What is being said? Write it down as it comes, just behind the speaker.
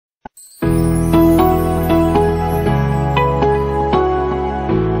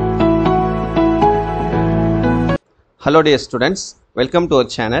Hello dear students, welcome to our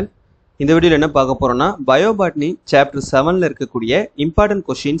channel. இந்த வீடியோல என்ன பார்க்க போறோம்னா பயோபாட்னி சாப்டர் 7ல இருக்கக்கூடிய இம்பார்ட்டன்ட்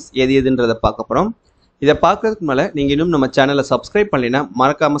क्वेश्चंस எதுன்றத பார்க்க போறோம். இத பார்க்கிறதுக்கு முன்னால நீங்க இன்னும் நம்ம சேனலை சப்ஸ்கிரைப் பண்ணலைனா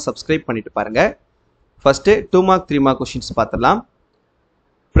மறக்காம சப்ஸ்கிரைப் பண்ணிட்டு பாருங்க. First 2 mark 3 mark questions பார்த்தறலாம்.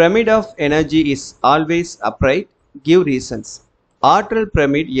 Pyramid of energy is always upright. Give reasons. ஆற்றல்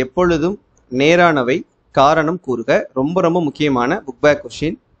பிரமிட் எப்பொழுதும் நேரானவை, காரணம் கூறுக. ரொம்ப முக்கியமான book back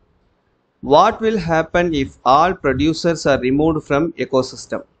question. What will happen if all producers are removed from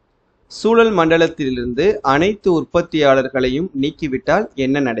ecosystem? சூழல் மண்டலத்திலிருந்து அனைத்து உற்பத்தியாளர்களையும் நீக்கிவிட்டால்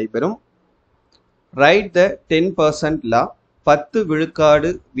என்ன நடைபெறும்? Write the 10% law. 10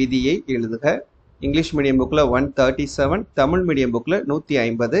 விழுக்காடு விதியை எழுதுக. இங்கிலீஷ் மீடியம் புக்ல 137, தமிழ் மீடியம் புக்ல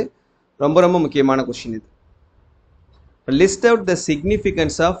 150. ரொம்ப முக்கியமான क्वेश्चन இது. List out the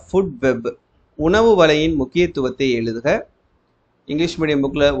significance of food web. உணவு வலையின் முக்கியத்துவத்தை எழுதுக. இங்கிலீஷ் மீடியம்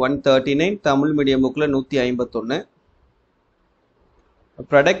புக்ல 139, தமிழ் மீடியம் புக்ல 151.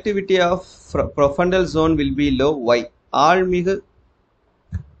 Productivity of profundal zone will be low. Why? ஆழ்மிகு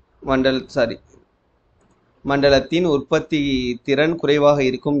மண்டலத்தின் உற்பத்தி திறன் குறைவாக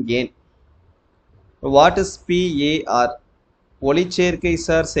இருக்கும், ஏன்? What is PAR? ஒளிச்சேர்க்கை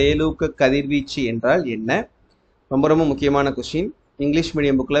சார் செயலூக்க கதிர்வீச்சு என்றால் என்ன? ரொம்ப முக்கியமான क्वेश्चन. இங்கிலீஷ்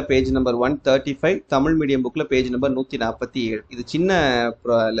மீடியம் புக்ல பேஜ் நம்பர் 135, தமிழ் மீடியம் புக்ல பேஜ் நம்பர் 147. இது சின்ன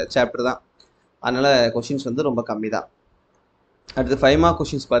சாப்டர் தான், அதனால क्वेश्चंस வந்து ரொம்ப கம்மி தான். அடுத்து 5 மார்க்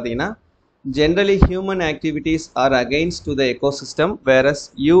क्वेश्चंस பாத்தீங்கன்னா, generally human activities are against to the ecosystem, whereas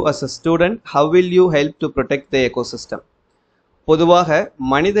you as a student, how will you help to protect the ecosystem? பொதுவாக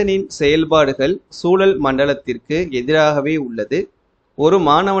மனிதனின் செயல்பாடுகள் சூழல் மண்டலத்திற்கு எதிராகவே உள்ளது. ஒரு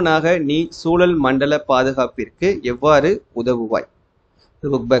மாணவனாக நீ சூழல் மண்டல பாதுகாப்பிற்கு எவ்வாறு உதவுவாய்?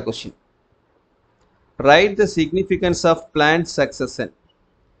 Book back question. Write the significance of plant succession.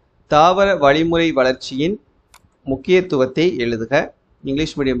 தாவர வழிமுறை வளர்ச்சியின் முக்கியத்துவத்தை எழுதுக.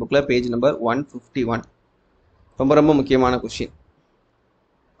 இங்கிலீஷ் மீடியம் புக்ல பேஜ் நம்பர் 151. ரொம்ப முக்கியமான क्वेश्चन.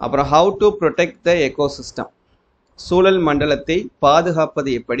 அப்புறம் how to protect the ecosystem. சூழல் மண்டலத்தை பாதுகாப்பது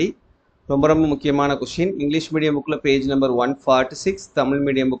எப்படி? ரொம்ப முக்கியமான क्वेश्चन. இங்கிலீஷ் மீடியம் புக்ல பேஜ் நம்பர் 146, தமிழ்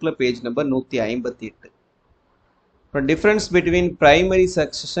மீடியம் புக்ல page number 158. Difference between primary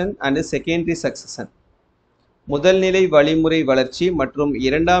succession and secondary succession. முதல் நிலை வழிமுறை வளர்ச்சி மற்றும்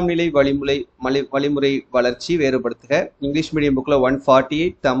இரண்டாம் நிலை வழிமுறை வளர்ச்சி வேறுபடுத்துக. இங்கிலீஷ் மீடியம் புக்ல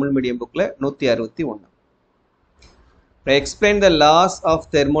 148, தமிழ் மீடியம் புக்ல 161. Explain the laws of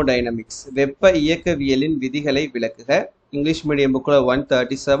thermodynamics. வெப்ப இயக்கவியலின் விதிகளை விளக்குக. இங்கிலீஷ் மீடியம் புக்ல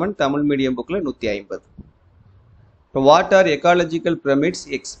 137, தமிழ் மீடியம் புக்ல 150. What are ecological pyramids?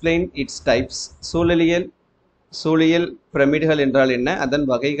 Explain its types. சூழியல் பிரமிடுகள் என்றால் என்ன, அதன்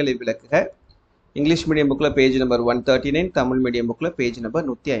வகைகளை விளக்குக. இங்கிலீஷ் மீடியம் புக்ல பேஜ் நம்பர் 139, தமிழ் மீடியம் புக்ல page number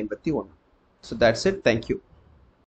 151. So that's it. Thank you.